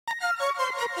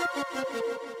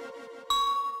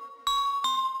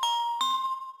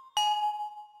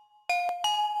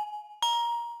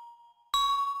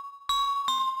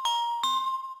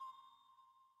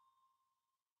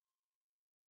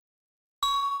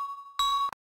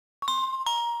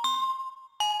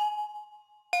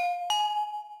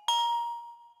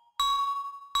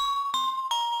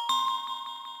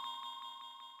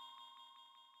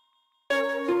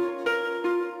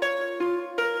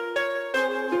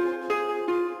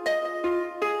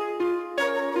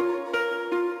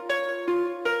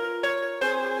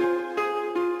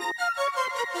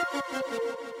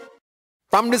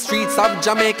From the streets of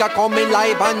Jamaica coming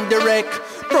live and direct.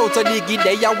 Proud to dig it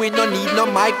there, we no need no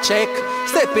mic check.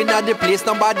 Stepping at the place,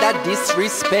 nobody that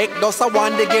disrespect. Just I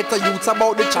want to get the youths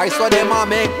about the choice what them a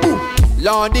make.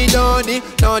 Lordy, lordy,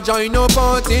 now join no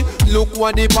party. Look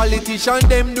what the politician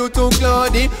them do to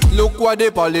Claudy. Look what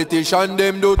the politician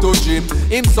them do to Jim.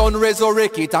 Him son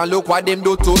resurrect it and look what them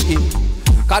do to him.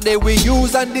 Cause they will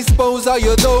use and dispose of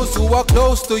you, those who are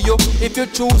close to you. If you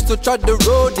choose to tread the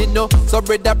road, you know. So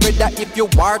brother, if you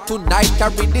are tonight,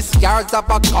 carry the scars of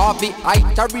a coffee. I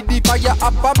carry the fire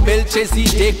of a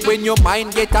Melchizedek. When your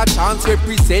mind get a chance,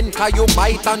 represent. Cause you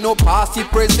might have no past, you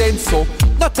present. So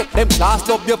not take them class,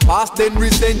 love your past, then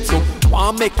resent. So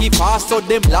want make it fast, so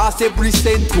them last every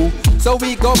cent too. So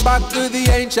we go back to the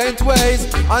ancient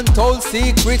ways, untold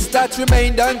secrets that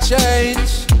remained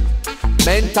unchanged.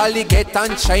 Mentally get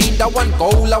unchained. I want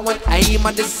goal, I want aim,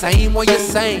 and the same what you're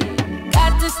saying.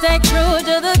 Got to stay true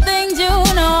to the things you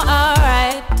know are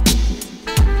right.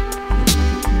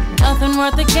 Nothing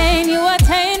worth the gain you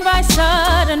attain by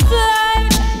sudden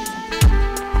flight.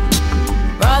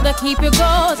 Rather keep your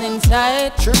goals in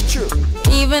sight. True.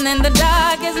 Even in the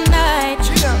darkest night.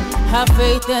 Have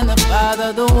faith in the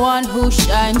Father, the one who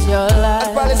shines your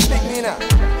light. Probably speak me now.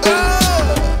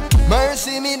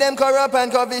 Mercy me, them corrupt and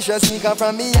covetous sneaker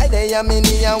from me. I they am in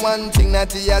here, one thing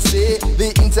that you say.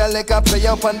 The intellect a play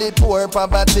up on the poor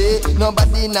poverty.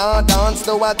 Nobody now dance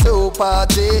to a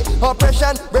two-party.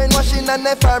 Oppression, brainwashing and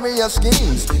nefarious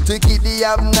schemes to keep the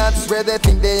have-nots where they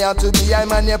think they ought to be. I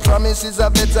man, your promises are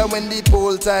better when the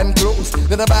poll time close.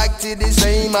 Then back to the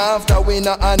same after we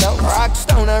not announce. Rocks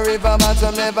down a river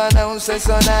bottom, never know say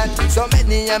so not. So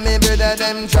many of me brother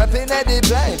them trapping at the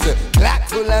blind. Black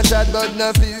full of shot but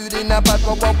no food in a pot.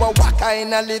 What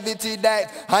kind of liberty died?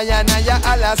 I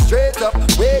Allah straight up.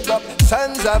 Wake up,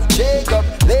 sons of Jacob.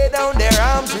 Lay down their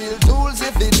arms, real tools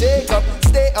if they take up.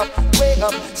 Stay up, wake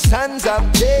up, sons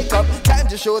of Jacob. Time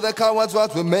to show the cowards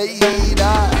what we made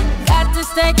of. Got to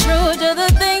stay true to the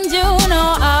things you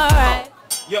know are right.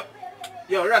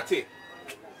 Yo, Ratty.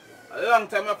 A long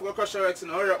time I forgot crush your ex,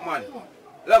 hurry up, man.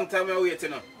 Long time I wait, you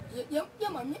know. Yeah,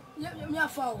 man, me a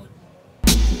forward.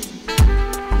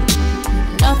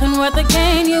 Nothing worth the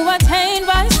gain you attain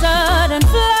by sudden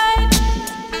flight.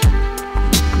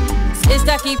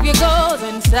 Sister, keep your goals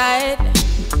in sight.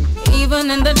 Even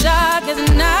in the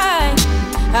darkest night,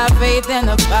 have faith in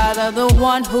the Father, the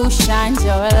one who shines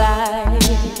your light.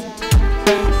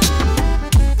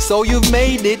 So you've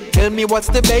made it, tell me what's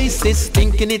the basis.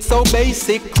 Thinking it's so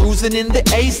basic, cruising in the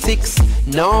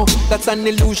A6. No, that's an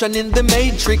illusion in the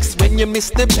matrix. When you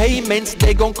miss the payments,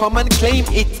 they gon' come and claim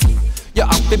it. You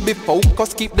have to be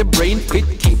focused, keep the brain fit,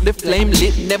 keep the flame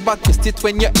lit, never twist it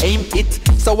when you aim it.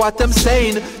 So what I'm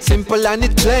saying, simple and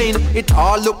it plain, it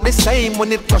all look the same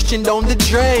when it flushing down the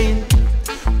drain.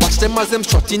 Watch them as them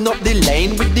strutting up the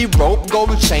lane with the rope,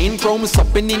 gold chain, chrome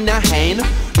supping in a hand.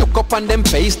 Look up on them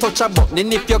face, touch a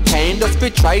button if you can. Just be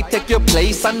try take your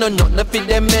place and know nothing for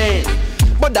them man.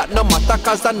 But that no matter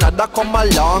cause another come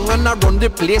along and I run the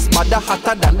place, but the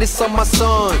hotter than the summer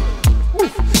sun.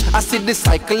 I see the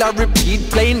cycle I repeat,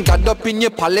 playing God up in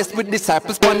your palace with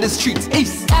disciples on the streets.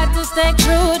 East. Got to stay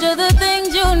true to the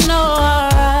things you know are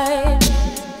right.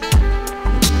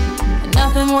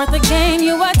 Nothing worth the gain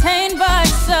you attain by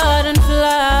sudden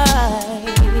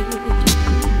flight.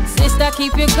 Sister,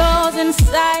 keep your goals in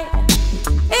sight.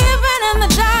 Even in the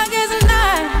darkest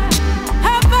night,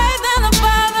 have faith in the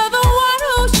Father, the one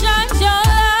who shines your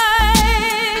light.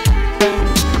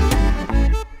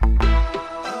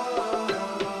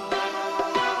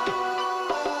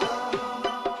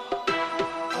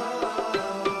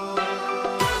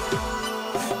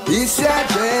 This your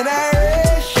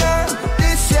generation,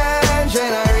 this your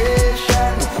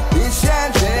generation, this your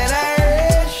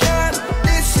generation,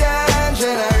 this your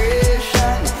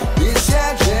generation, this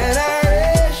your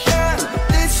generation,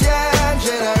 this your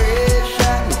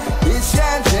generation, this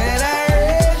your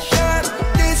generation,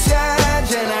 this your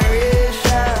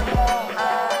generation.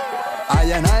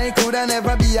 I and I coulda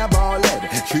never be a ballad.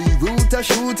 Tree root a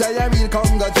shooter, a real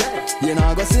Congo jet. You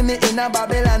know go see me in a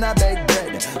Babylon a beg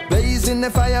bread, blazing the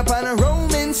fire upon a Rome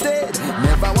instead.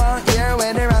 Never want hear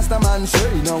when the Rasta man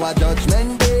say, you know a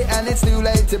judgment day and it's too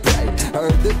late to pray.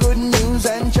 Heard the good news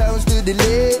and chose to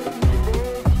delay.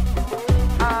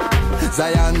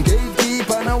 Zion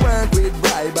gatekeeper no work with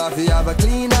bribe. If you have a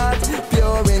clean heart,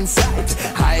 pure inside,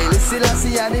 highly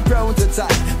Selassie and the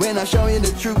prototype. When I show you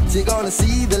the truth, you're gonna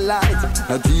see the light.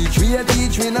 I teach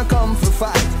we no come for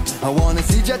fight. I wanna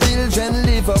see your children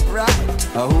live upright.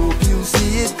 I hope you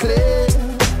see it clear.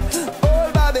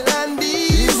 Old Babylon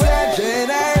beware. This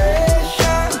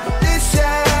generation, this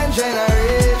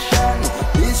generation,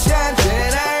 this generation,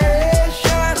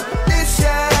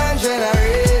 this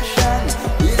generation,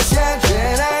 this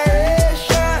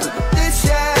generation, this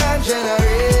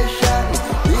generation,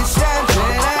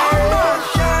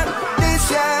 this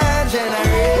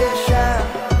generation.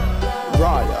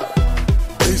 Royal.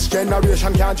 This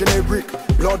generation can't generic.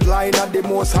 Bloodline at the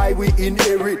most high we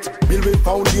inherit. Build with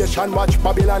foundation, watch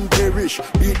Babylon perish.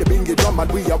 Beat the bingy drum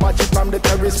and we a watch it from the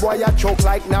terrace. Boy I choke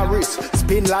like Norris,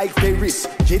 spin like Ferris,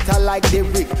 jitter like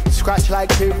Derrick, scratch like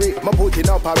Perry. I'm putting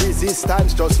up a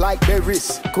resistance just like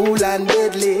berries. Cool and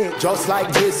deadly, just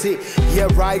like Jesse. Here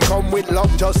I come with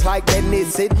love just like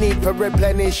Dennis. It need to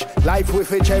replenish, life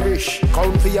with a cherish.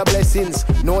 Count for your blessings,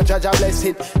 no judge a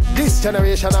blessing. This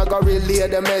generation I gotta relay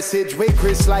the message. We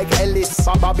Chris like Ellis,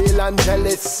 Babylon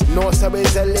jealous. No say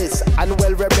zealous and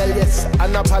well rebellious,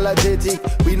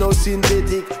 unapologetic, we no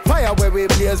synthetic. Fire where we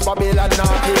blaze, Babylon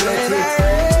not electric.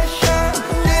 This generation,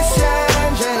 this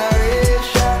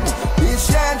generation, this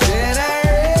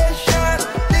generation,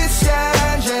 this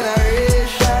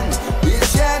generation,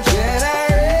 this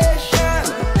generation,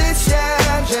 this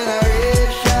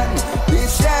generation,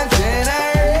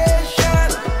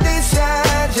 this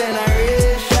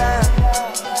generation.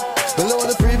 Below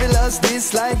the frivolous,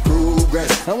 this like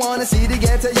progress. I wanna see the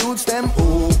ghetto youths them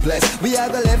hopeless. We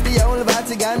have left the old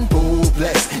Vatican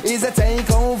hopeless. It's a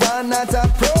takeover, not a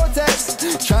protest.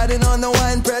 Treading on the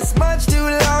wine press much too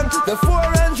long. The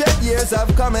 400 years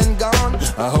have come and gone.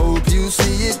 I hope you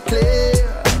see it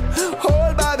clear.